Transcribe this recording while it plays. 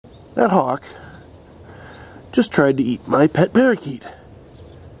That hawk just tried to eat my pet parakeet.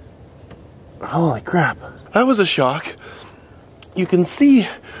 Holy crap. That was a shock. You can see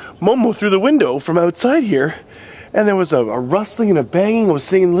Momo through the window from outside here, and there was a rustling and a banging. I was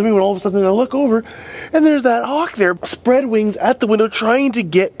sitting in the living room, and all of a sudden I look over, and there's that hawk there, spread wings at the window, trying to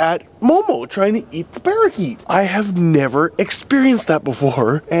get at Momo, trying to eat the parakeet. I have never experienced that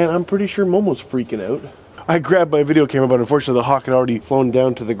before, and I'm pretty sure Momo's freaking out. I grabbed my video camera, but unfortunately the hawk had already flown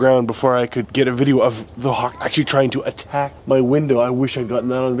down to the ground before I could get a video of the hawk actually trying to attack my window. I wish I'd gotten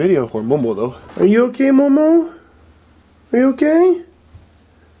that on video. Poor Momo, though. Are you okay, Momo? Are you okay?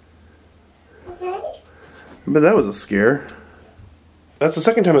 Okay. But that was a scare. That's the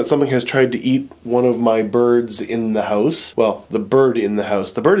second time that something has tried to eat one of my birds in the house. Well, the bird in the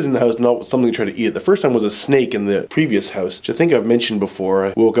house. The bird is in the house, not something tried to eat it. The first time was a snake in the previous house, which I think I've mentioned before.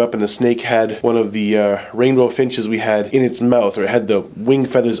 I woke up and the snake had one of the rainbow finches we had in its mouth, or it had the wing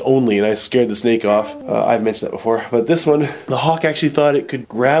feathers only, and I scared the snake off. I've mentioned that before. But this one, the hawk actually thought it could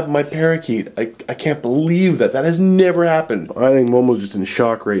grab my parakeet. I can't believe that. That has never happened. I think Momo's just in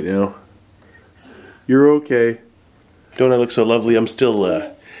shock right now. You're okay. Don't I look so lovely? I'm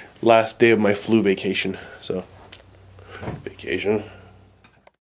still last day of my flu vacation, so vacation.